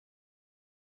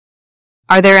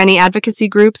Are there any advocacy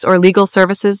groups or legal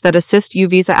services that assist U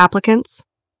visa applicants?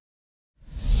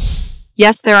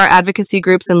 Yes, there are advocacy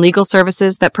groups and legal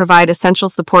services that provide essential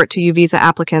support to U visa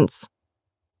applicants.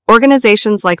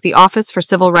 Organizations like the Office for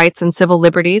Civil Rights and Civil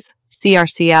Liberties,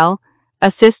 CRCL,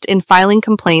 assist in filing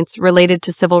complaints related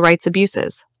to civil rights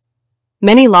abuses.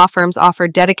 Many law firms offer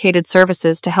dedicated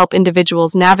services to help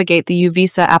individuals navigate the U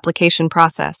visa application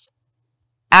process.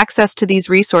 Access to these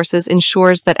resources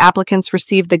ensures that applicants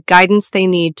receive the guidance they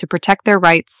need to protect their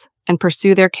rights and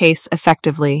pursue their case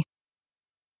effectively.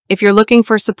 If you're looking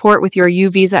for support with your U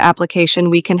visa application,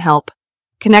 we can help.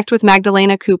 Connect with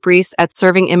Magdalena Cuprees at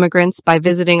Serving Immigrants by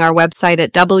visiting our website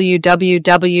at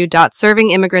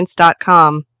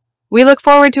www.servingimmigrants.com. We look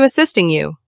forward to assisting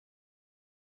you.